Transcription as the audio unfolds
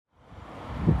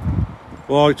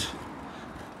Right,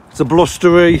 it's a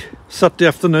blustery Saturday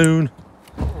afternoon.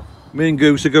 Me and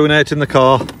Goose are going out in the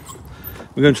car.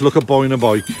 We're going to look at buying a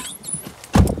bike.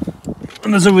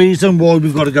 And there's a reason why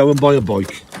we've got to go and buy a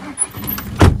bike.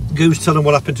 Goose, tell them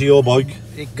what happened to your bike.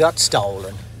 It got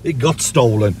stolen. It got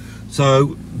stolen.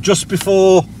 So, just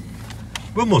before...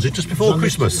 When was it? Just before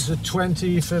Christmas? It was the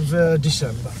 20th of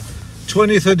December.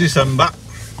 20th of December.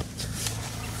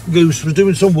 Goose was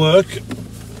doing some work.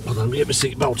 Hold on, let me get my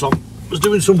seatbelt on. Was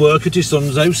doing some work at his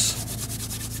son's house.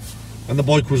 And the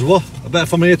bike was what? About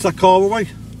from here to that car away?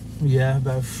 Yeah,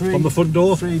 about three. From the front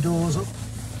door? 3 doors up.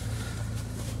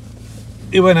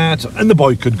 He went out and the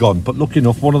bike had gone, but lucky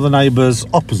enough, one of the neighbours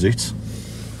opposite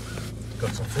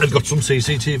had got some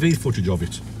CCTV footage of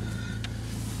it.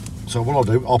 So what I'll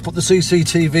do, I'll put the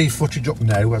CCTV footage up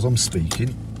now as I'm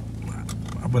speaking.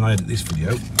 When I edit this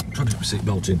video, I'm trying to get my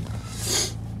seatbelt in.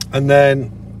 And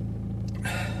then,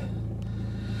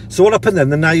 so what happened then?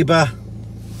 The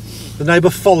neighbour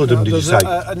followed him, did you say?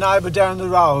 A neighbour down the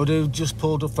road who just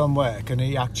pulled up from work, and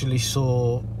he actually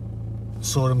saw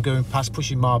him going past,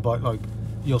 pushing my bike, like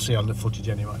you'll see on the footage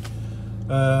anyway.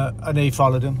 And he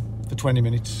followed him for 20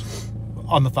 minutes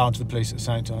on the phone to the police at the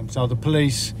same time. So the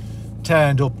police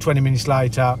turned up 20 minutes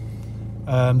later.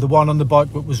 The one on the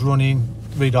bike that was running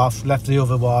rid off, left the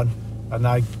other one,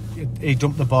 and he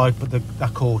dumped the bike, but they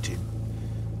caught him.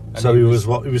 And so he was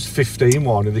what? He was 15,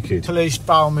 one of the kids. Police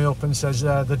phoned me up and says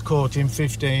they'd caught him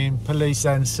 15. Police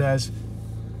then says,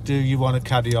 "Do you want to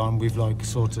carry on with like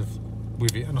sort of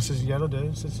with it?" And I says, "Yeah, I do."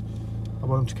 I says, "I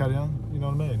want him to carry on." You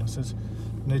know what I mean? I says,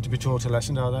 "Need to be taught a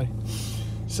lesson, are they?"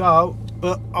 So,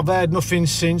 but I've heard nothing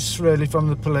since really from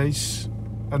the police,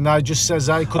 and they just says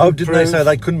they couldn't. Oh, didn't they say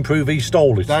they couldn't prove he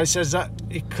stole it? They says that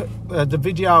the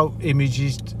video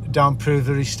images don't prove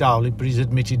that he stole it, but he's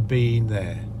admitted being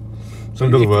there. So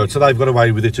in other words, so they've got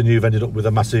away with it and you've ended up with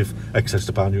a massive excess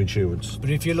to pay on your insurance. But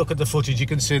if you look at the footage, you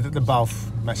can see that they're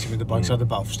both messing with the bike, so they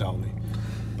both stole it.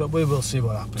 But we will see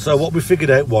what happens. So what we figured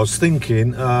out was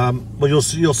thinking, well, you'll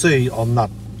see on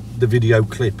the video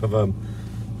clip of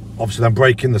obviously them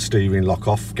breaking the steering lock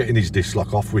off, getting his disc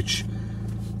lock off, which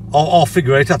I'll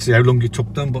figure out actually how long it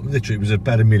took them, but literally it was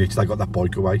about a minute they got that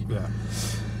bike away. Yeah.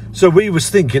 So we was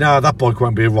thinking, that bike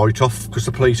won't be a write-off because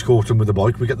the police caught him with the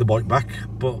bike. We get the bike back,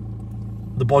 but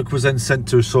the bike was then sent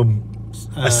to some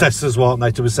assessors, weren't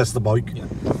they, to assess the bike? Yeah.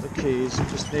 The keys,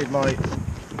 just need my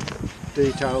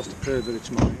details to prove that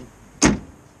it's mine.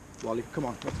 Wally, come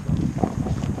on, let's go.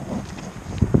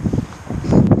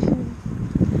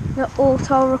 The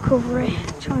auto recovery,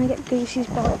 trying to get Goose's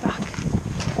bike back.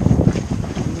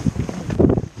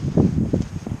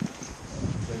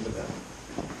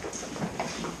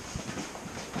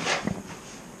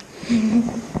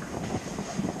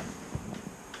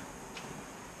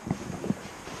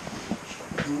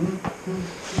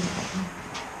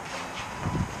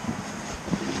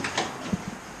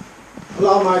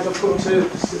 Hello mate, I've come to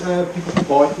pick up the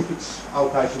bike if it's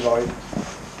okay to ride.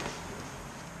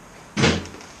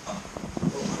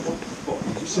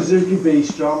 Suzuki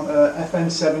V-Strom,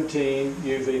 FN17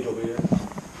 UVW.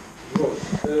 Right,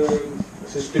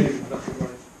 it's a Steve, nothing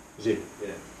right. Is it?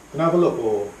 Yeah. Can I have a look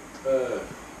or?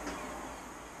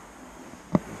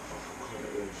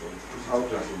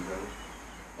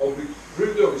 I'll be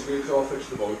really honest with you because I'll fetch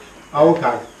the bike. Oh,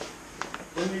 okay.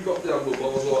 When you got the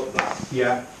handlebars like that,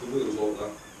 Yeah. the wheels like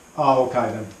that. Oh, okay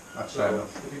then. That's fair So,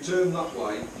 enough. if you turn that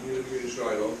way, you're going to be going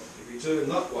straight on. If you turn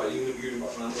that way, you're going to be going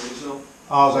back and on yourself.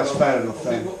 Oh, that's So, fair enough I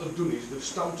then. think what they've done is they've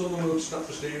stamped on the wheel, snapped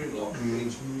the steering lock, and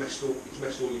it's messed all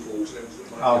your forks and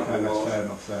everything. Oh, okay, that's fair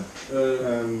enough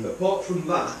then. Apart from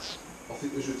that, I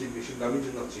think there's just ignition damage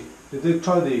and that's it. Did they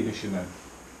try the ignition then?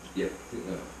 Yeah, I think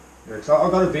that. Yeah, cause I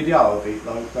got a video of it,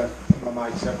 like when my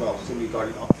mate said, well, somebody got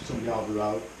it off somebody over the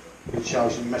road. It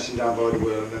shows him messing down by the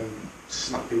wheel and then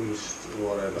snapping or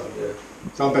whatever. Yeah.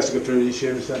 So I'm best to go through the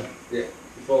insurance then? Yeah,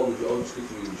 if I was, I'd just go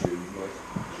through the insurance, mate.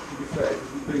 To be fair,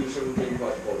 because we've been 17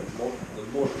 like body, the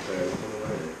more prepared is on the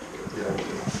way.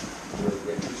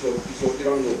 It's like your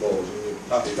handlebars and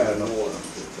that's fair enough.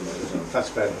 That's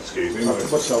fair enough. Excuse me.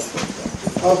 What's up?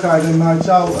 Okay then mate,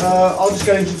 so I'll just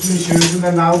get into the insurance and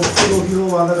then I'll you'll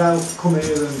rather they'll come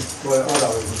here and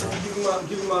well,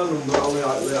 give them my number, I'll lay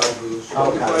out those.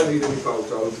 Okay. If I need any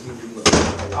photos, you can give them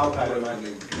that. Okay then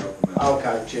mate.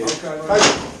 Okay, cheers. Okay,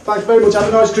 thanks very much, have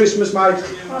a nice Christmas mate.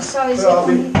 Oh, so is it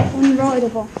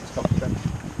unrideable?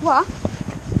 What?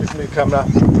 This new camera.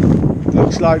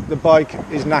 Looks like the bike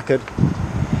is knackered.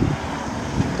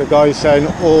 The guy's saying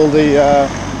all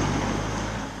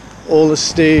the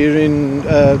steering,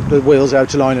 the wheels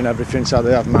out of line and everything, so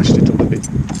they have mashed it up a bit.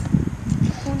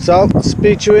 So, I'll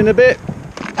speak to you in a bit.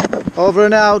 Over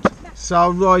and out.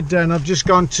 So right then, I've just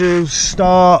gone to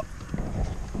start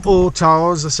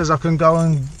autos. It says I can go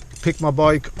and pick my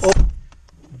bike up,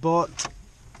 but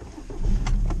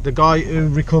the guy who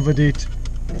recovered it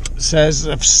says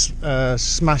I've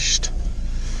smashed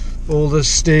all the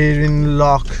steering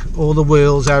lock, all the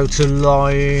wheels out of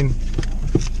line.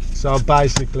 So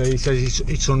basically he says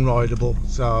it's unrideable,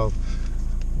 so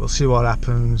we'll see what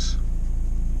happens.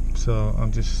 So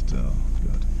I'm just good.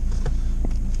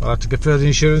 I'll have to get further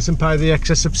insurance and pay the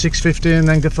excess of $650 and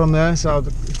then go from there, so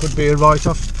it could be a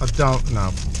write-off, I don't know.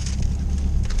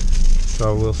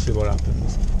 So we'll see what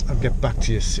happens. I'll get back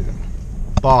to you soon.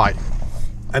 Bye.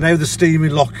 And now the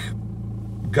steering lock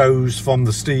goes from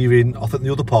the steering. I think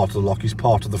the other part of the lock is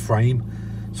part of the frame.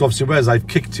 So obviously whereas they've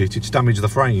kicked it, it's damaged the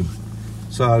frame.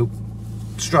 So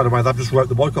straight away they've just wrote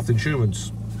the bike off the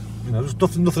insurance. You know, there's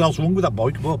nothing else wrong with that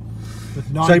bike, but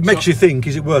so it makes you think,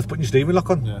 is it worth putting your steering lock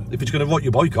on? Yeah. If it's going to write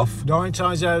your bike off. 9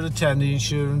 times out of 10 the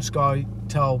insurance guy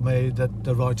told me that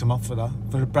they write them off for that,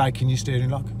 for breaking your steering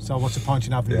lock. So what's the point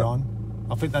in having it on?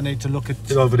 I think they need to look at...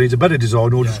 It either needs a better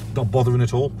design or just not bothering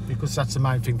at all. Because that's the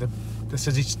main thing, that they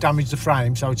says it's damaged the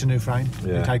frame, so it's a new frame.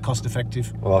 Yeah. Okay, cost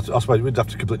effective. Well, I suppose we'd have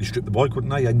to completely strip the bike,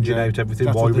 wouldn't they? Engine out, everything,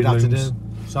 That's what wiring they'd have to looms. do.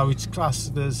 So it's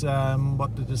classed as,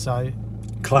 what did they say?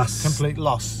 Class. Complete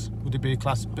loss. Would it be a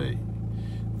class B?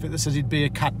 I think they says it'd be a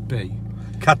cat B.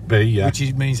 Cat B, yeah.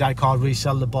 Which means they can't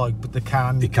resell the bike, but they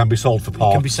can. It can be sold for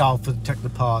parts. It can be sold for take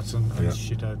the parts and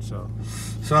shit out. So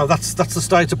that's the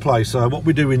state of play. So what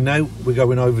we're doing now, we're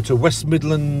going over to West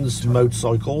Midlands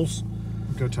Motorcycles.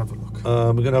 Go to have a look.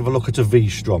 We're going to have a look at a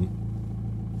V-Strom.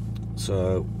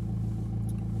 So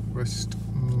West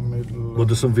Midlands. we'll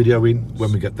do some video in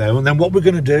when we get there, and then what we're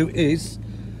going to do is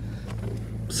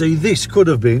see. This could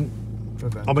have been.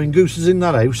 I mean, Goose is in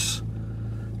that house,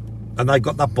 and they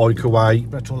got that bike away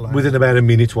within about a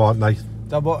minute, weren't they?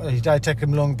 They take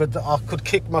him long, but I could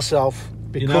kick myself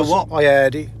because You know what? I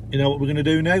heard it. You know what we're going to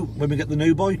do now when we get the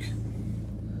new bike?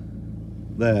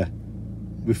 There.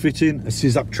 We're fitting a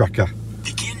SysApp tracker.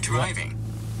 Begin driving.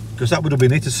 Because that would have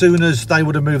been it. As soon as they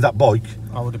would have moved that bike,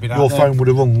 I would have been your phone would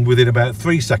have rung within about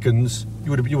 3 seconds. You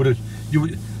would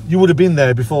have been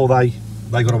there before they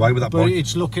got away with that But bike.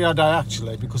 it's lucky I die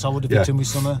actually, because I would have hit him with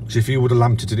summer. Because if you would have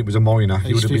lamped it and it was a minor,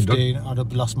 you would have been done. 15, I'd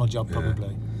have lost my job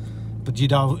probably. But you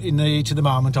know, in the heat of the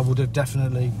moment, I would have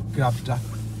definitely grabbed that.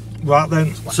 Right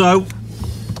then, so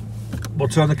we'll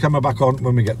turn the camera back on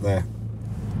when we get there.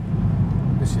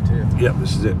 This is here. Yep,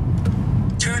 this is it.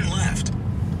 Turn left.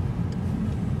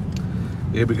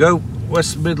 Here we go.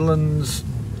 West Midlands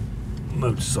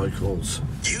Motorcycles.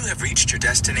 You have reached your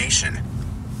destination.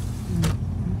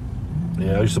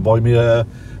 Yeah, I used to buy me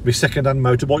my second-hand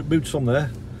motorbike boots from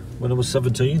there when I was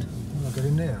 17. I'll get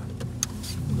in there.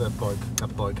 That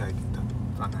bike ain't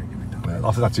I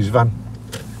think that's his van.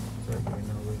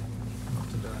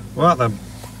 Right then,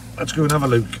 let's go and have a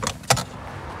look.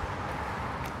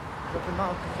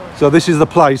 So this is the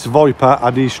place Viper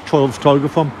had his Triumph Tiger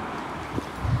from.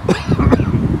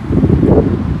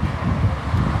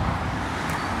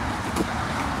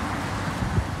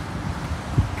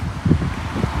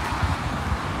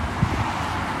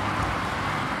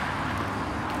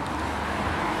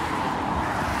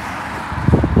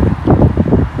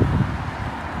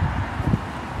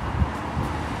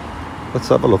 Let's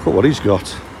have a look at what he's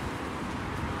got.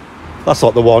 That's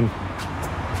like the one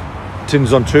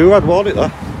Tins on 2 had, wasn't it,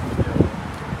 that?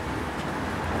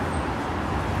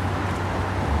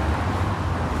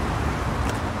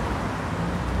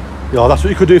 Yeah, that's what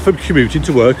you could do from commuting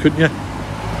to work, couldn't you?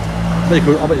 I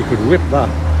bet you could whip that.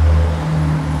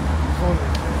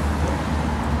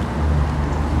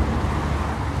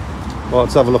 Well,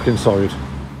 let's have a look inside.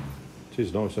 It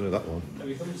is nice, isn't it, that one? Have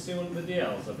you come to see one of the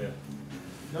DLs, have you?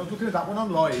 No, I was looking at that one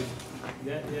on live.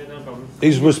 Yeah, no problem.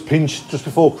 His was pinched just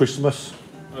before Christmas.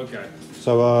 Okay.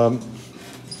 So,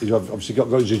 he's obviously got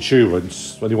his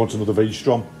insurance when he wants another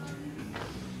V-Strom.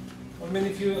 I mean,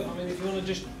 if you want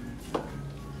to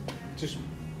just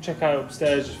check out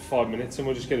upstairs just for 5 minutes and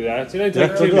we'll just get it out. It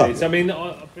don't take 2 minutes. I mean,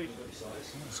 I'm pretty sure it's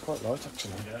size. It's quite light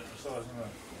actually. Yeah, it's size, isn't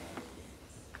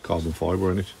it? Carbon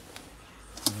fibre in it.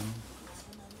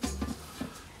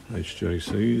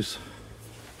 HJCs.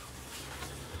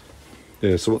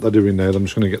 Yeah, so what they're doing now, I'm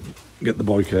just going to get the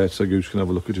bike out so Goose can have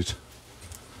a look at it.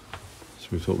 So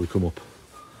we thought we'd come up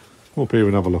here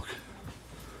and have a look.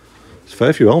 There's a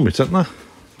fair few helmets, isn't there?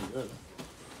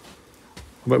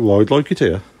 I bet Wide like it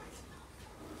here.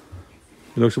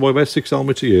 He likes to buy about 6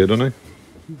 helmets a year, doesn't he?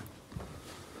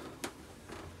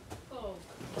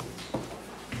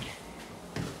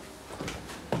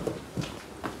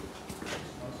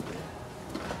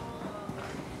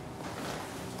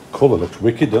 Colour looks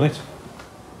wicked, doesn't it?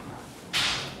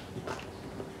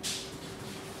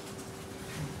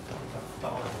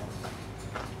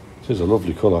 It is a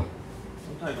lovely colour.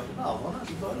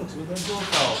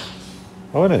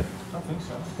 Oh, isn't it? I don't think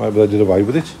so. Maybe they did away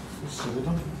with it.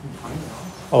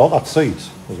 I like that seat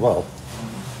as well.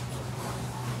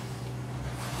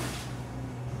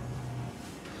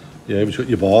 Yeah, you've got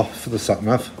your bar for the sat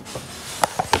nav.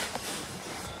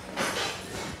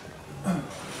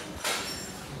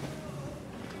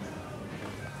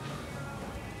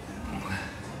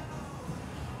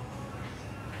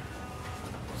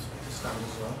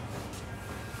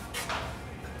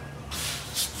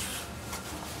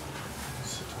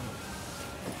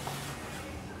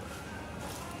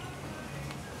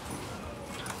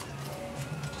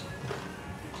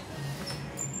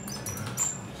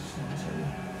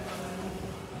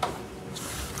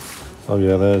 Oh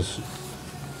yeah, there's...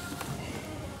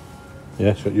 Yeah,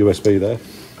 it's got USB there.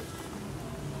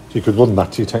 So you could run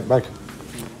that to your tank bag.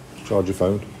 Charge your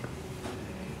phone.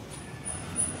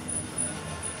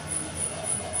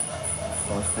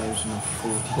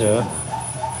 5,040. Yeah.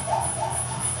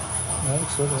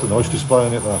 It's a nice display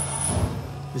in it there.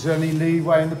 Is there any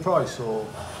leeway in the price, or?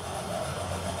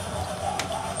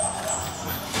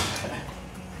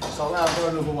 So I'll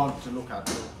have another one to look at.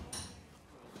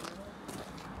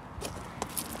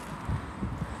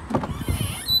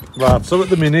 Right, so at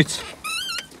the minute,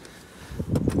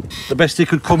 the best he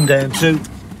could come down to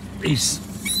is...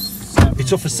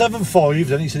 It's up for 7.5,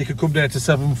 then he said he could come down to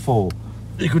 7.4.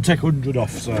 He could take 100 off,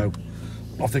 so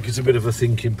I think it's a bit of a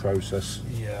thinking process.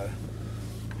 Yeah.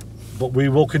 But we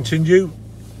will continue.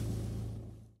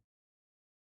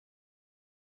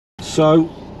 So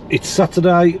it's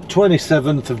Saturday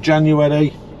 27th of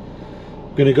January.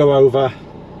 I'm going to go over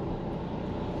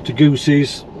to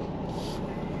Goose's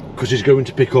because he's going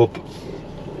to pick up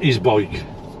his bike.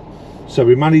 So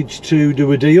we managed to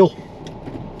do a deal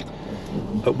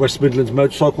at West Midlands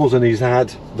Motorcycles, and he's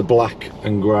had the black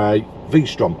and grey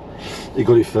V-Strom. He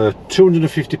got it for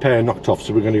 £250 knocked off,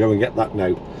 so we're going to go and get that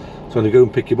now. So I'm going to go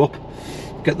and pick him up,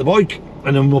 get the bike,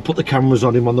 and then we'll put the cameras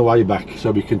on him on the way back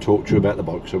so we can talk to you about the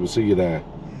bike. So we'll see you there.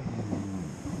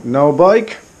 No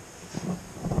bike,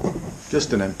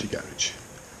 just an empty garage.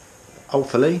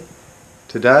 Hopefully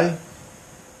today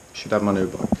should have my new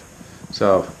bike.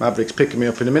 So Maverick's picking me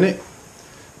up in a minute,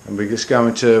 and we're just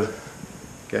going to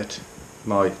get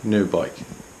my new bike.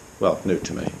 Well, new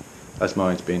to me, as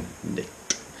mine's been nicked.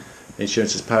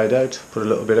 Insurance is paid out, put a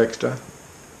little bit extra.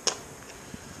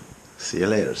 See you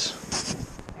later.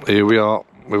 Here we are,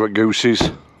 we're at Goose's.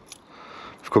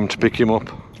 We've come to pick him up.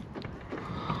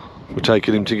 We're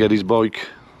taking him to get his bike.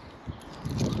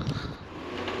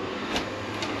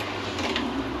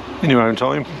 In your own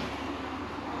time.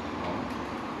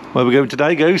 Where are we going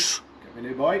today, Goose? Get my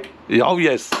new bike. Yeah, oh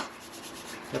yes.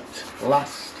 At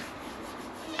last.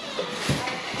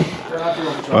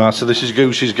 So this is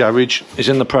Goose's garage. He's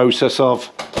in the process of...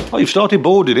 Oh, you've started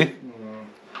boarding it?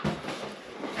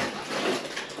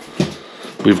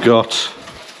 We've got...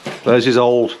 There's his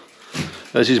old...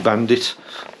 There's his Bandit.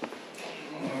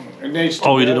 It needs to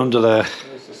Oh, be he did under there.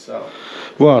 There's the cell.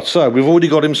 Right, so we've already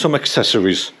got him some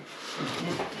accessories.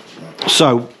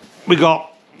 So, we got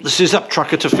the scissor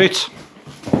tracker to fit.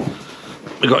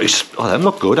 We got his... Oh, them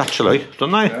look good actually,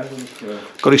 don't they? Yeah.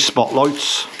 Got his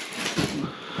spotlights.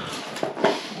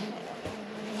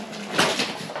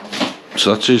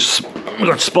 So that's his... We've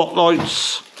got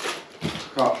spotlights.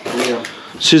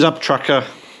 Scissor tracker.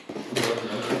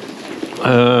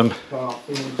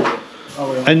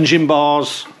 Engine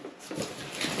bars.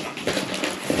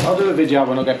 I'll do a video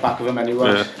when I get back of them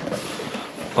anyway. Yeah.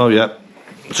 Oh yeah.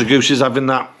 So Goose is having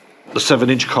that, the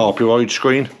 7-inch carpioid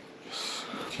screen.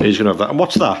 He's going to have that. And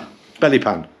what's that? Belly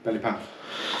pan? Belly pan.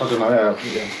 I don't know,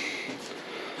 yeah.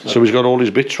 So he's got all his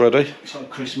bits ready. It's like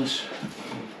Christmas.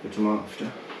 Get them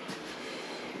after.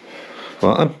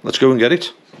 Right then, let's go and get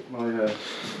it.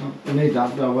 I need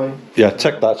that, don't we? Yeah,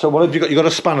 take that. So what have you got? You got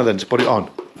a spanner then to put it on?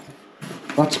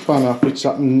 That spanner, it's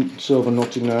that silver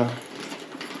nut in there.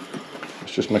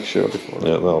 Let's just make sure before.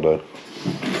 Yeah, that'll do.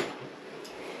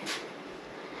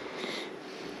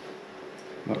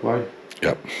 That way.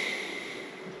 Yep.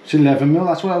 It's 11mm,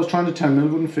 that's what I was trying to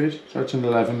 10mm wouldn't fit, so it's an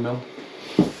 11mm.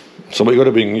 So what you got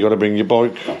to bring your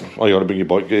bike. Oh, you got to bring your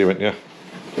bike gear, ain't you?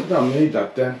 I don't need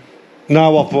that then.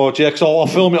 No, I've brought you, because I'll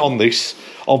film it on this.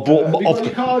 I've brought... Have you got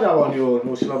your Cardo on your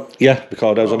one? Yeah, the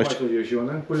Cardo's on I it. might use you on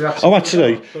then. Will you Oh,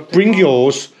 actually, bring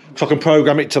yours, so I can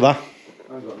program it to that.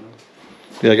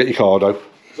 Yeah, get your Cardo.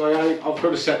 So I've got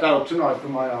to set that up tonight for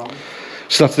my arm.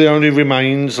 So that's the only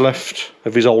remains left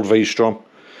of his old V-Strom.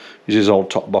 Is his old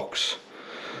top box.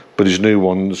 but his new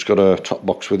one's got a top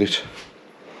box with it.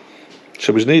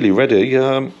 So he's nearly ready.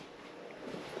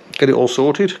 Get it all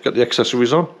sorted, get the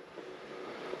accessories on.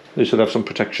 They should have some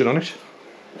protection on it.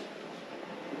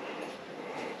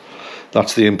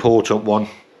 That's the important one,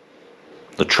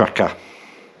 the tracker.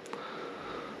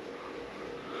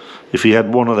 If he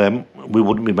had one of them, we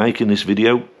wouldn't be making this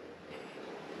video.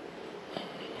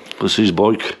 Because his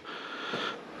bike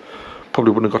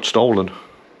probably wouldn't have got stolen.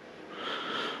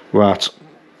 Right,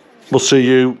 we'll see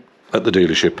you at the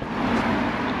dealership.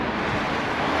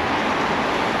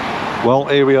 Well,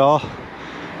 here we are.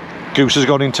 Goose has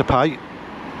gone in to pay.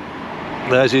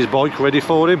 There's his bike ready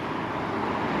for him.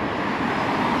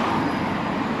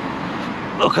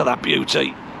 Look at that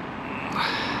beauty.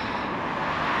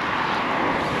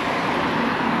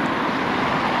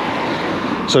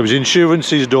 So his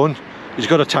insurance is done. He's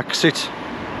got to tax it.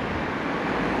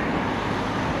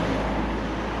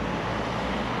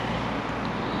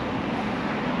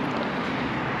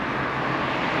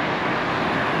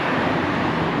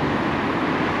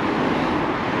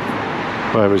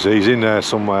 Where is he? He's in there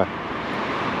somewhere.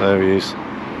 There he is.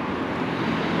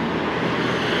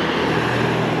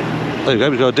 There you go,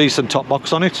 we've got a decent top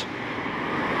box on it.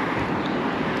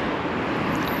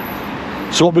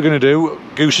 So what we're going to do,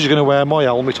 Goose is going to wear my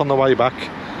helmet on the way back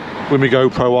with my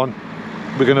GoPro on.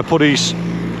 We're going to put his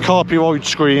copyright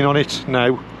screen on it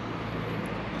now.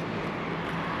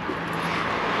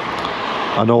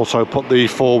 And also put the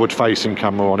forward facing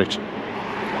camera on it.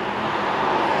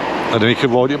 And then he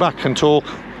can ride it back and talk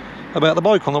about the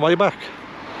bike on the way back.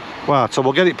 Right, so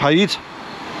we'll get it paid,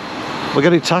 we'll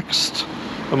get it taxed,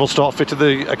 and we'll start fitting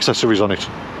the accessories on it.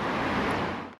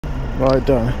 Right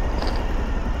down.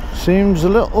 Seems a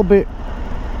little bit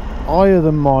higher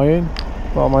than mine,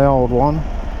 well, my old one.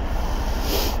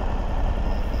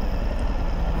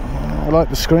 I like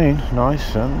the screen,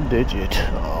 nice and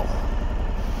digital.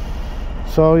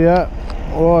 So yeah,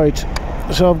 right.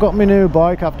 So I've got my new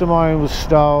bike after mine was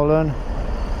stolen.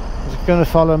 I was going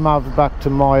to follow Mav back to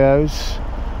my house.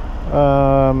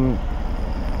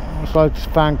 I'd like to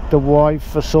thank the wife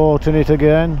for sorting it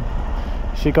again.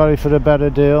 She got it for a better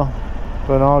deal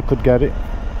than I could get it.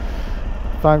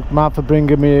 Thank Matt for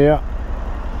bringing me here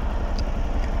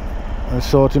and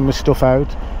sorting my stuff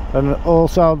out, and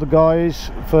also the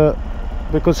guys for,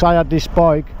 because I had this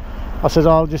bike, I said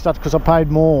I'll just have, because I paid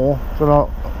more than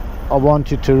I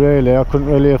wanted to really. I couldn't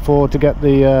really afford to get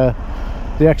the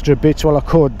extra bits. Well, I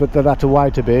could, but they'd had to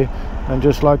wait a bit. And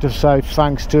just like to say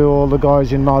thanks to all the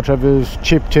guys in Motourev who's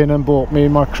chipped in and bought me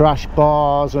my crash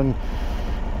bars and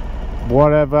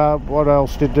whatever. What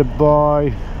else did they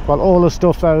buy? Well, all the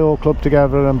stuff they all clubbed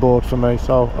together and bought for me,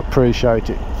 so appreciate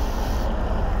it.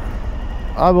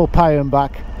 I will pay them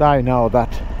back, they know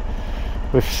that,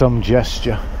 with some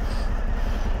gesture.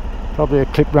 Probably a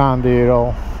clip round the ear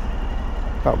hole,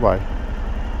 that way.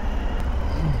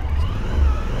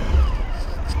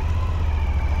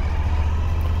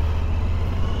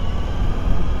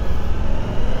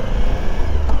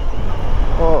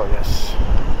 Oh yes,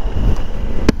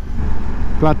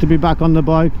 glad to be back on the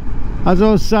bike. As I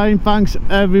was saying, thanks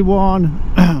everyone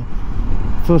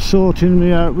for sorting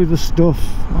me out with the stuff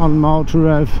on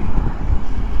Motourev,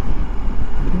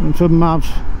 and for Mav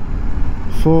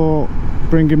for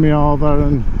bringing me over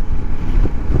and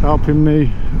helping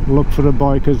me look for a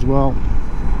bike as well.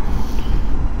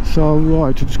 So right,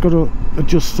 I just got to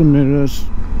adjust the mirrors.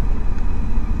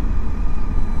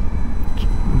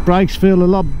 Brakes feel a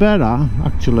lot better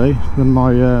actually than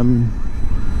my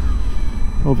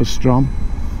other Strom.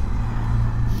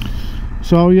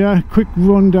 So yeah, quick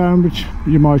rundown, which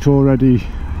you might already,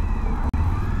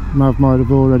 Mav might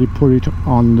have already put it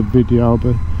on the video,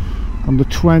 but on the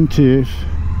 20th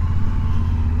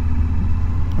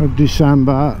of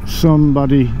December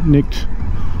somebody nicked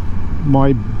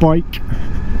my bike.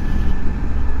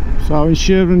 So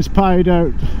insurance paid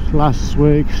out last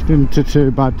week, didn't do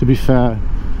too bad to be fair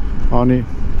on it.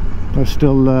 I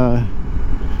still I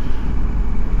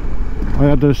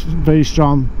had a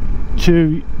V-Strom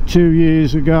 2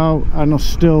 years ago, and I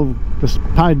still just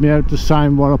paid me out the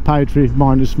same what I paid for it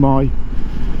minus my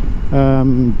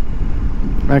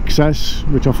excess,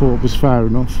 which I thought was fair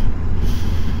enough.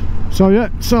 So yeah,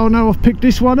 so now I've picked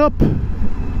this one up,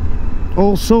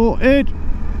 all sorted,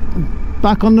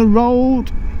 back on the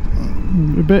road,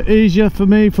 a bit easier for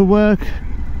me for work.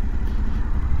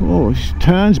 Oh, it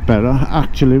turns better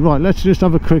actually. Right, let's just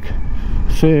have a quick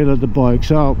feel of the bike.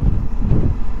 So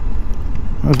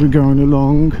as we're going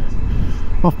along,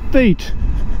 my feet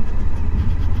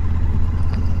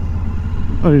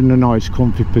are in a nice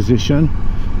comfy position,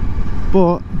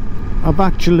 but I've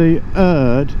actually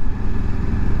heard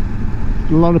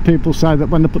a lot of people say that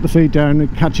when they put the feet down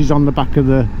it catches on the back of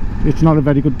the, it's not a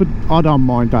very good, but I don't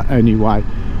mind that anyway.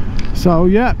 So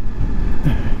yeah,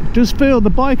 it does feel, the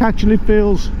bike actually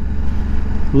feels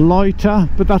lighter,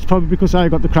 but that's probably because I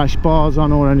got the crash bars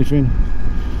on or anything.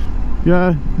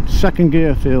 Yeah, second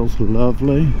gear feels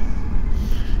lovely,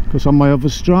 because on my other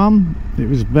Strom it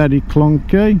was very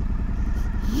clunky,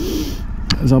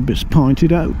 as I've just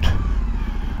pointed out.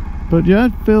 But yeah,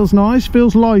 it feels nice,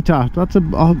 feels lighter. That's a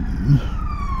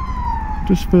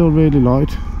just feel really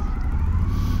light.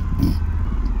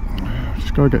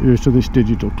 Just gotta get used to this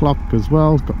digital clock as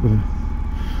well. It's got the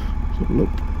sort of look,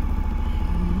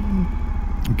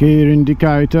 gear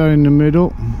indicator in the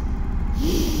middle.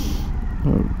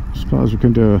 So I suppose we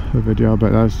can do a video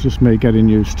about that. It's just me getting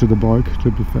used to the bike,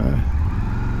 to be fair.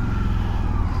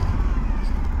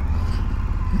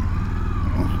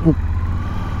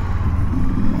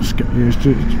 Just get used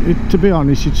to it. To be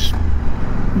honest,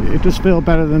 it does feel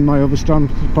better than my other Strom.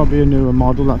 It's probably a newer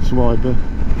model, that's why. But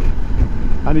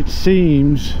and it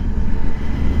seems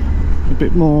a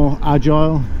bit more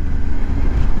agile,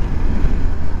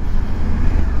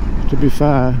 to be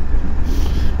fair.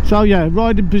 So yeah,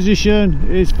 riding position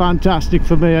is fantastic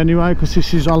for me anyway,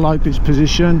 because I like this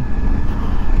position.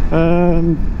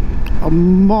 I'm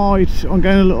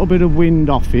getting a little bit of wind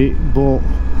off it, but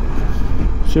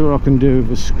see what I can do with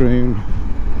the screen.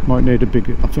 Might need a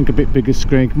bigger, I think a bit bigger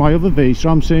screen. My other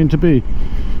V-Strom seemed to be,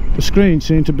 the screen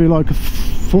seemed to be like a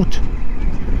foot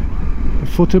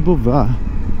above that.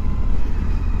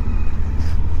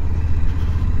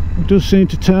 It does seem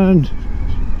to turn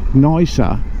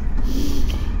nicer.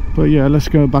 But yeah, let's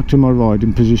go back to my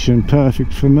riding position.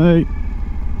 Perfect for me.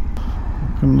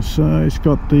 What can I say? It's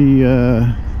got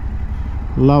the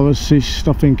low assist,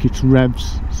 I think it's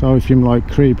revs, so if you're like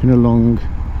creeping along,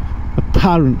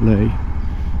 apparently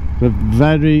they're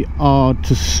very hard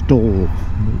to stall,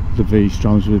 the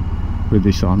V-Stroms with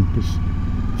this on. This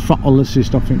throttle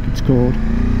assist, I think it's called.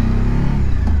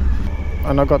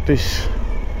 And I got this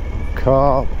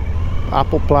car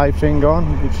Apple Play thing on,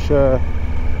 which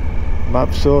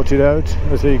Matt sorted out,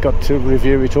 as he got to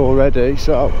review it already.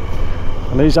 So,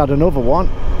 and he's had another one,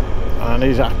 and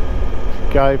he's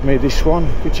gave me this one,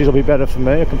 which will be better for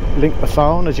me. I can link the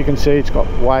phone. As you can see, it's got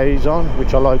Waze on,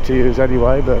 which I like to use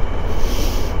anyway. But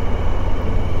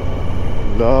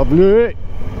lovely.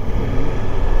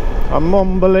 I'm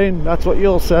mumbling, that's what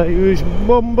you'll say. Who's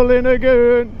mumbling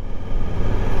again?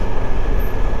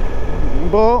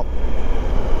 But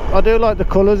I do like the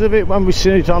colours of it when we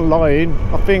see it online.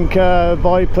 I think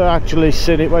Viper actually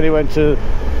seen it when he went to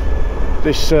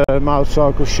this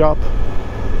motorcycle shop,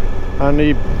 and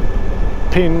he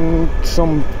pinned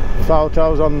some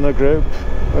photos on the group,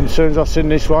 and as soon as I seen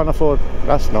this one I thought,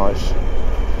 that's nice.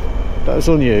 That was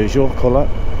unusual colour.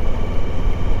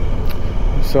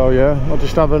 So yeah, I'll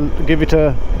just give it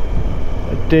a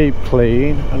deep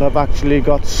clean, and I've actually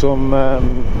got some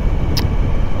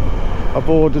I've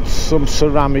ordered some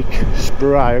ceramic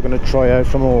spray I'm going to try out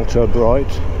from Motorbike.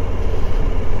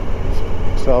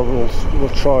 So we'll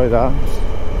try that,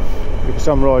 because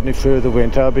I'm riding it through the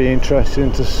winter. It'll be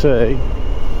interesting to see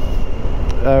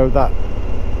how that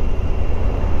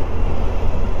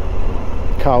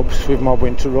copes with my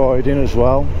winter riding as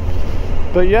well.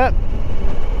 But yeah,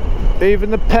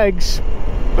 even the pegs,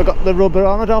 I got the rubber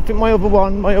on. I don't think my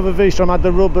other V-Strom had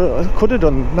the rubber. I could have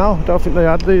done. No, I don't think they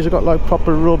had these. I got like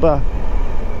proper rubber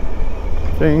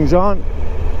things on.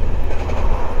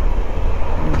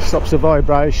 It stops the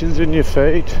vibrations in your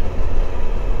feet.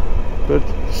 But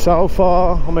so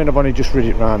far, I mean, I've only just rid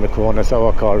it round the corner, so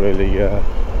I can't really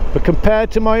but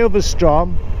compared to my other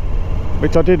Strom,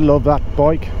 which I did love that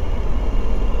bike,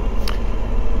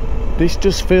 this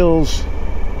just feels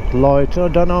lighter. I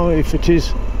don't know if it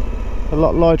is a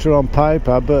lot lighter on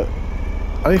paper, but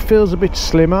it feels a bit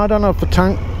slimmer. I don't know if the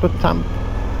tank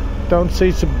don't see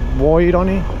it's wide on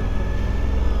it.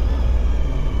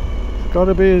 It's got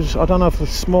to be, I don't know if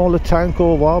it's a smaller tank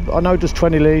or what. I know it does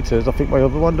 20 litres. I think my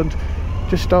other one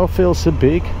just don't feel so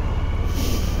big.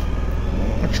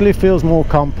 Actually feels more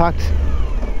compact.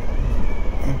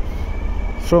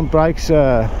 Front brakes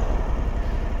are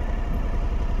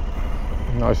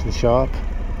nice and sharp.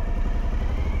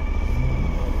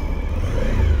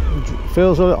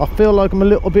 I feel like I'm a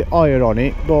little bit higher on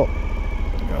it, but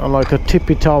I like a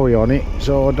tippy toey on it,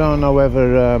 so I don't know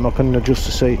whether I can adjust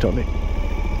the seat on it.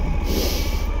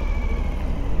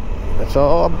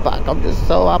 So I'm back. I'm just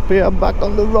so happy I'm back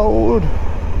on the road.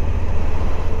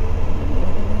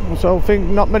 So I think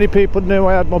not many people knew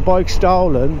I had my bike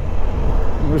stolen.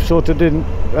 We sort of didn't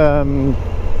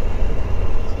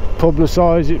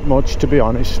publicise it much, to be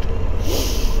honest.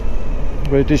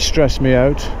 but it did stress me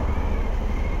out.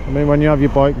 I mean, when you have your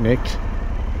bike nicked,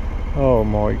 oh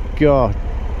my god.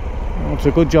 It's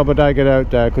a good job I didn't get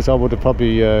out there, because I would have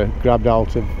probably grabbed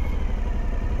out of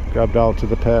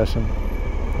the person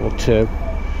or two,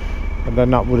 and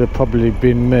then that would have probably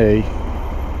been me,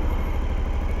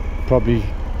 probably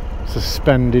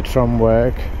suspended from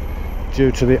work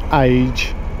due to the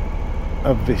age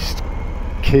of this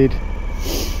kid.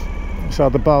 So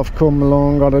they both come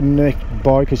along on a nicked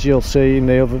bike, as you'll see in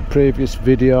the other previous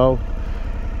video.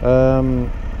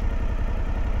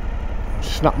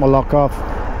 Snapped my lock off,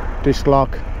 disc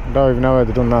lock. I don't even know how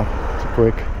they've done that so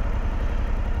quick,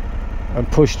 and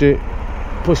pushed it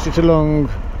along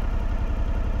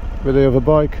with the other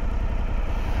bike.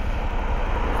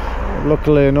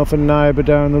 Luckily enough, a neighbour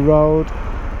down the road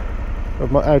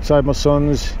outside my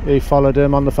son's, he followed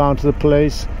him on the phone to the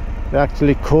police. They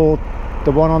actually caught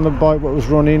the one on the bike that was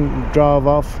running and drove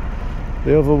off.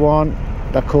 The other one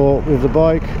they caught with the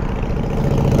bike,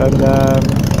 and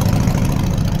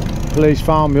police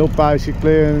found me up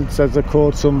basically and says they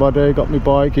caught somebody, got my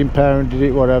bike, impounded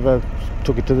it, whatever,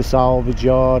 took it to the salvage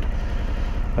yard,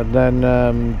 and then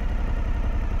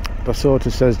they sort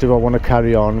of says, do I want to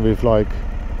carry on with, like,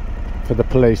 for the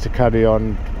police to carry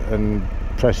on and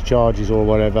press charges or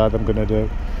whatever I'm going to do.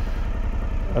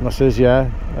 And I says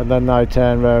yeah, and then they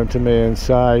turn round to me and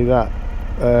say that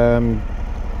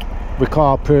we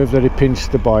can't prove that he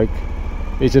pinched the bike.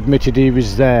 He's admitted he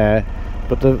was there,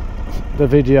 but the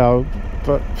video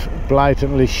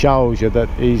blatantly shows you that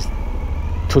he's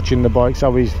touching the bike,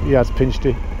 so he has pinched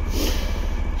it.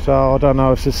 So I don't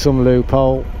know if there's some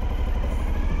loophole,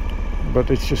 but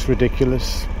it's just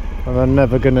ridiculous, and they're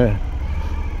never gonna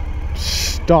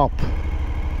stop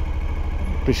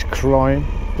this crime.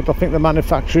 But I think the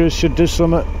manufacturers should do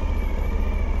something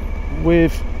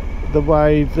with the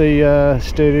way the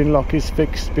steering lock is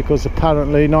fixed, because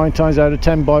apparently 9 times out of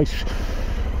 10 bikes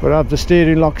will have the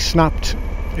steering lock snapped.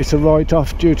 It's a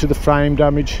write-off due to the frame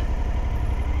damage.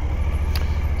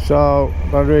 So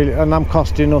and I'm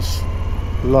costing us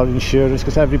a lot of insurance,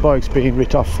 because every bike's being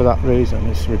written off for that reason.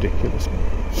 It's ridiculous.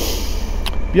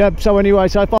 Yeah, so anyway,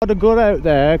 so if I'd have got out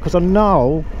there, because I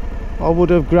know I would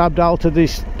have grabbed out of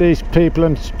these people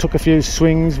and took a few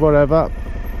swings, whatever,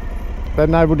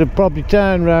 then they would have probably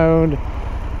turned round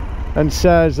and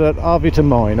says that I've hit a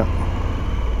minor,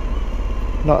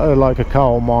 not like a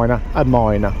coal miner, a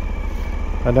miner.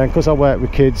 And then because I work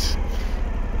with kids,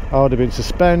 I would have been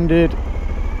suspended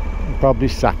and probably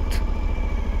sacked.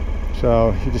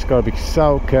 So you just got to be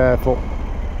so careful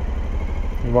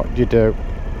in what you do,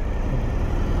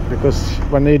 because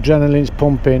when the adrenaline's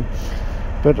pumping.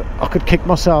 But I could kick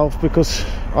myself because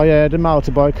I had a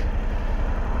motorbike,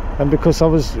 and because I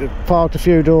was parked a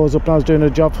few doors up and I was doing a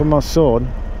job for my son,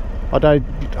 and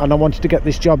I wanted to get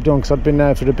this job done because I'd been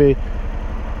there for a bit.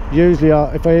 Usually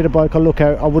if I had a bike, I look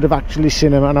out, I would have actually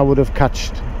seen him and I would have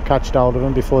catched hold of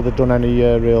him before they'd done any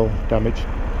real damage.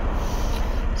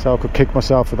 So I could kick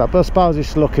myself for that, but I suppose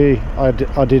it's lucky I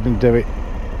didn't do it,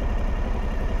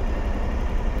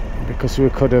 because we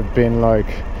could have been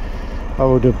like, I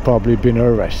would have probably been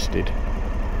arrested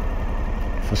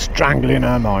for strangling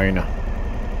a minor.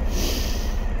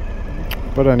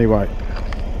 But anyway,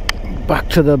 back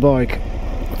to the bike.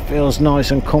 Feels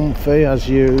nice and comfy as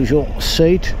usual.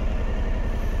 Seat,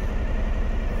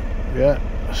 yeah,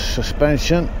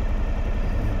 suspension,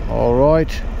 all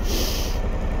right.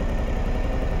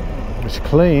 It's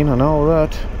clean, I know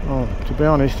that. Oh, to be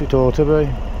honest, it ought to be.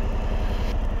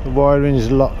 The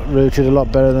wiring's routed a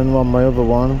lot better than on my other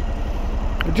one.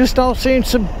 It just don't seem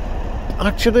to,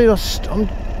 actually,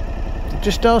 it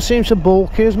just don't seem so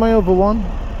bulky as my other one.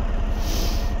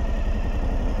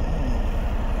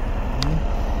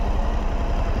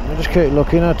 I just keep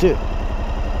looking at it.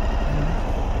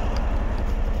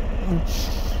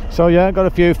 So yeah, got a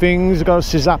few things. Got a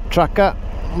SZAP tracker,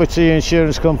 which the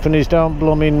insurance companies don't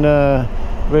blooming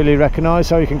really recognise,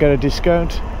 so you can get a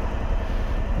discount.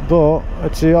 But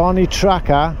it's the only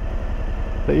tracker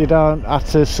that you don't have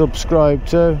to subscribe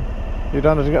to. You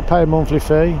don't have to pay a monthly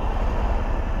fee.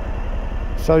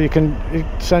 So it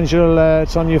sends you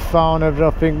alerts on your phone. I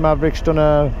think Maverick's done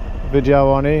a video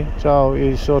on it, so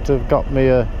he sort of got me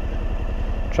a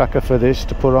tracker for this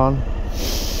to put on.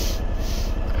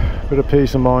 Bit of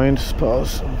peace of mind, I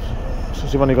suppose. So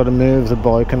you've only got to move the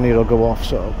bike and it'll go off.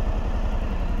 So,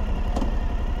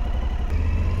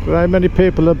 but how many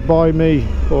people that buy me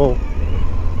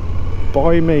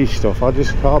stuff? I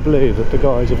just can't believe that the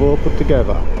guys have all put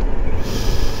together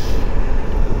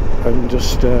and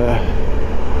just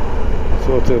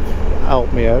sort of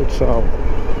helped me out. So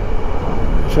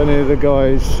if any of the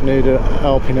guys need a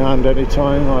helping hand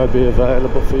anytime, I'll be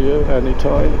available for you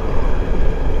anytime.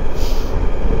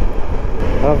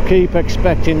 I'll keep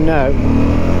expecting now.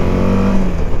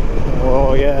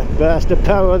 Oh yeah, there's the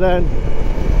power then.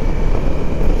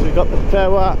 So we got the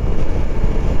power.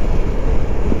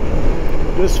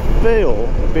 Just feel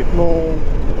a bit more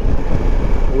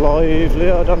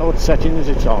lively. I don't know what settings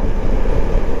it's on.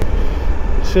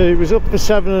 So it was up for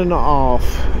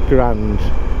 £7.5 grand.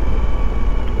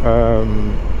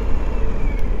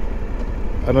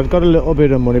 And I'd got a little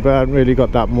bit of money, but I hadn't really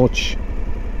got that much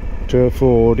to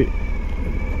afford it.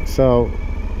 So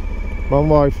my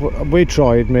wife, we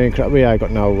tried, me and we ain't got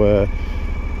no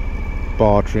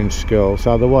bartering skill,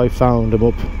 so the wife found them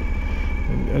up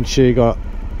and she got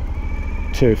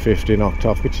 250 knocked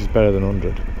off, which is better than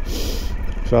 100.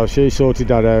 So she sorted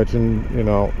that out, and you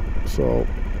know, so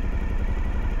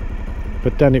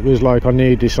but then it was like, I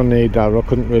need this, I need that. I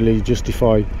couldn't really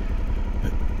justify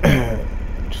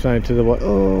saying to the wife,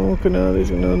 oh, can I this,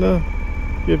 no,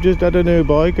 you've just had a new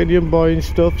bike and you're buying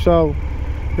stuff. So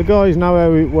the guys know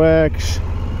how it works,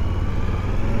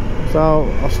 so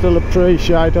I still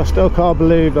appreciate, I still can't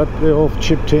believe that they all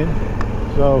chipped in.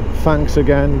 So thanks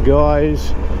again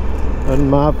guys and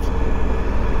Mav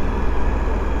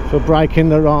for breaking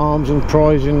their arms and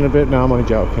prizing a bit. No, I'm only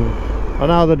joking. I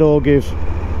know they'd all give,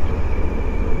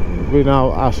 we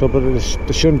know hassle, but they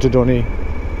shouldn't have done it.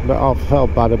 But I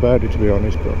felt bad about it, to be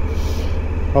honest, but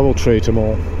I will treat them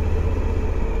all.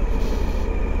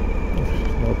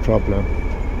 No problem.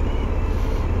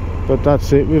 But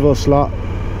that's it with us lot.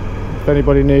 If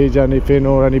anybody needs anything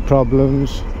or any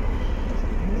problems,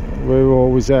 we're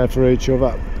always there for each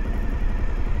other.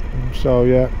 So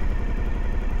yeah,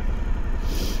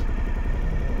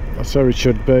 that's how it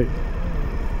should be.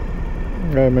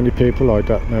 How many people like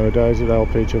that nowadays that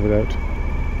help each other out?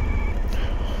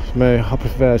 It's me, I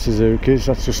prefer Suzuki's,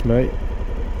 that's just me.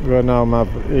 Right now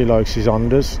he likes his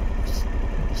Hondas.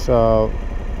 So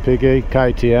Piggy,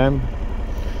 KTM,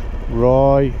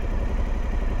 Roy,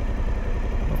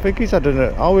 I think he's had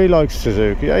an, oh, he likes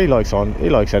Suzuki, he likes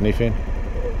anything.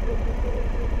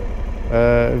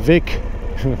 Vic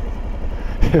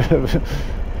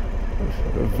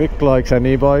Vic likes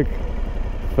any bike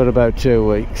for about 2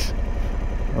 weeks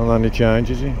and then he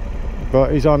changes it.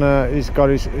 But he's on he's got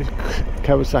his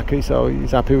Kawasaki, so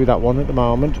he's happy with that one at the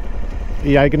moment.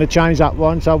 He ain't going to change that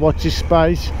one, so watch his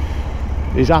space.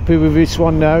 He's happy with this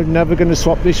one now, never going to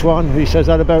swap this one. He says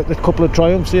that about the couple of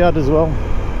Triumphs he had as well.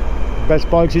 Best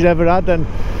bikes he's ever had, then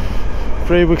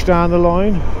 3 weeks down the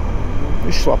line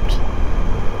he swapped.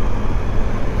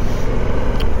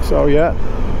 So yeah,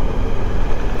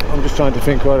 I'm just trying to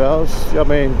think what else. I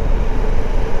mean,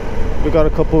 we've got a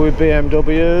couple with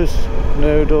BMWs,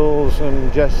 Noodles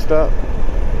and Jester.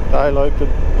 They like the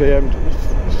BMW.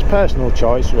 It's a personal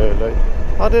choice really.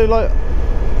 I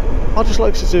just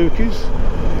like Suzuki's.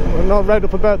 And I read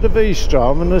up about the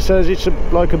V-Strom and it says it's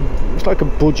like a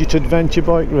budget adventure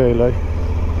bike really.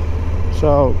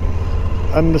 So,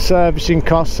 and the servicing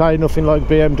costs say nothing like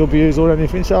BMWs or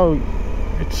anything, so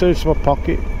it suits my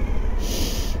pocket.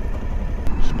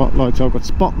 Spotlights, I've got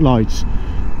spotlights,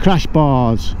 crash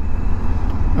bars,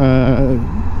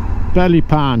 belly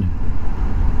pan,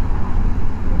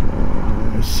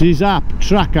 CZAP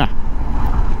tracker,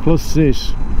 plus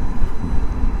this.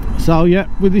 So yeah,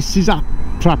 with this CZAP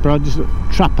tracker,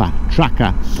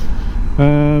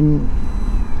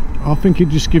 I think it'd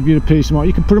just give you a peace of mind.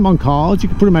 You can put them on cards, you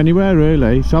can put them anywhere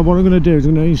really. So what I'm going to do is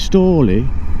I'm going to install it,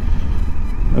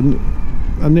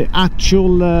 and the actual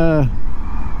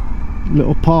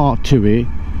little part to it,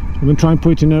 I'm going to try and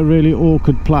put it in a really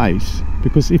awkward place,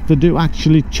 because if they do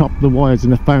actually chop the wires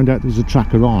and they found out there's a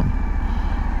tracker on,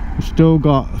 we've still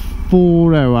got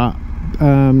 4-hour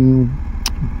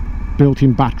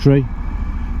built-in battery,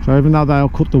 so even though they'll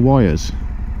cut the wires,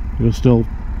 it'll still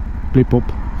blip up.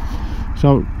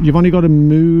 So you've only got to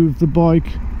move the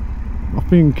bike. I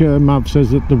think Mav says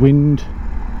that the wind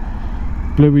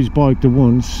blew his bike the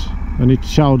once and it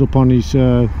showed up on his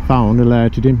phone,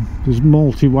 alerted him. There's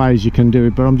multi ways you can do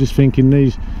it, but I'm just thinking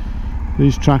these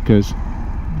trackers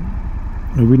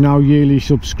with no yearly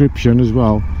subscription as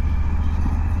well,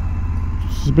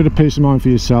 it's a bit of peace of mind for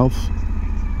yourself.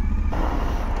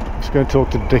 Let's go and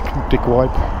talk to Dick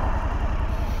Wipe.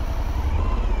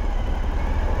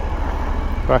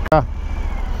 Cracker.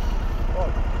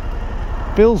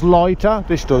 Feels lighter,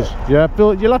 this does. Yeah,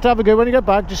 you'll have to have a go when you get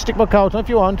back. Just stick my coat on if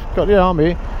you want. Got the arm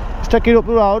here. Just take it up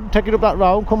the road, take it up that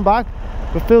road, come back.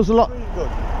 But feels a lot. Really good.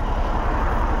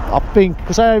 I think,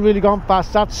 because I ain't really gone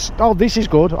fast. Oh, this is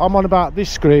good. I'm on about this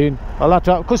screen. I'll have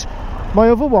to, because My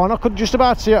other one, I could just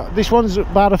about see it. This one's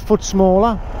about a foot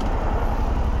smaller,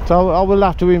 so I will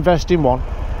have to invest in one.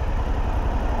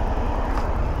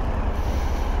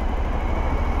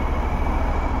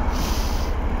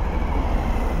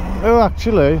 Oh,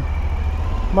 actually,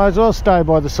 might as well stay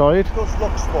by the side. It does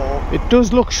look small. It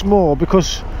does look small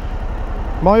because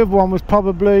my other one was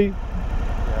probably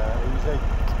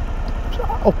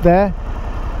up there,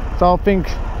 so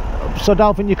I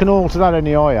don't think you can alter that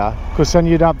any higher, because then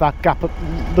you'd have that gap at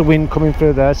the wind coming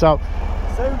through there. So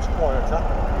Sounds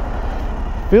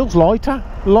quieter. feels lighter,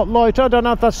 a lot lighter. I don't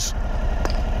know if that's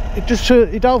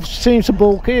it all seems to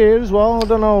bulk here as well. I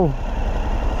don't know,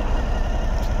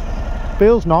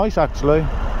 feels nice actually.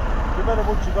 You better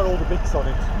once you've got all the bits on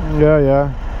it.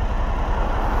 Yeah,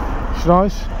 it's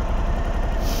nice,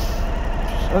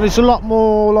 and it's a lot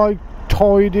more like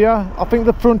tidier. I think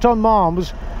the front on mine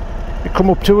was, it come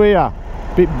up to here, a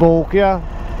bit bulkier.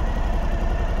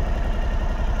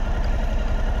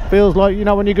 Feels like, you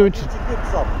know, when you go into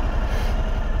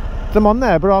them on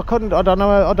there, but I don't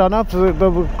know if they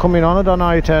were coming on. I don't know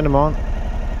how you turn them on.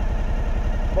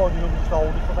 Mind you, just hold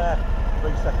it for there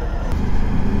 3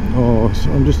 seconds. Oh,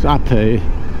 so I'm just happy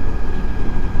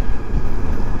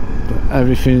that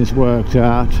everything's worked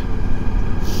out,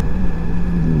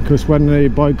 because when the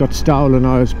bike got stolen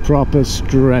I was proper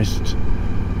stressed.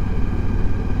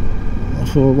 I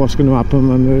thought, what's going to happen,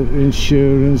 and the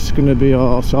insurance is going to be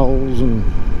arseholes, and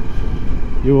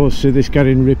you will see this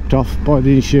getting ripped off by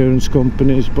the insurance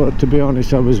companies. But to be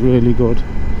honest, that was really good.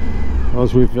 I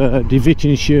was with DeVitt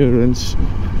Insurance,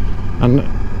 and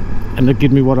they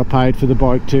give me what I paid for the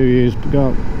bike 2 years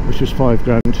ago, which was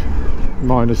 £5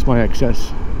 minus my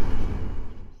excess.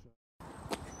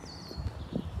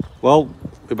 Well,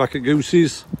 we're back at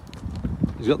Goose's.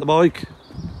 He's got the bike.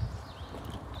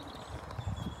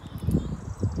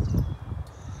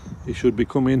 He should be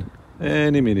coming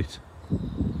any minute.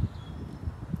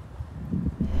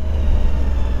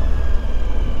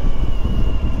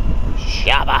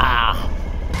 Shabba!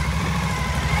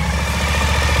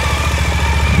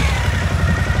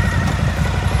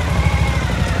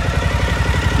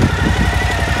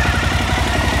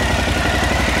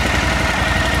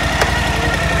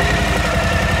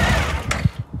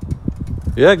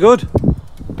 Yeah, good.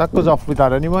 That goes off with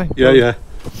that anyway. Yeah.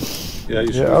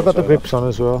 Yeah, I've got the grips on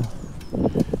as well.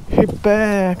 Hit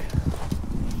back.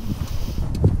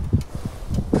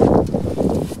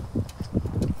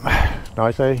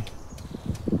 Nice, eh?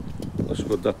 That's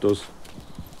good, that does.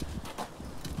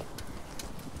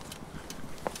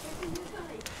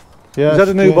 Yeah. Is that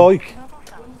a new bike?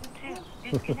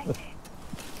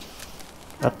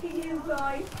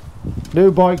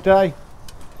 New bike day.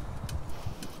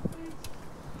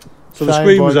 So the Same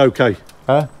screen was bike. okay?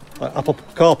 Huh? Apple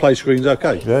CarPlay screen's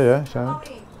okay? Yeah, so.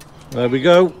 There we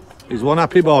go. He's one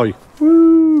happy boy. Woo!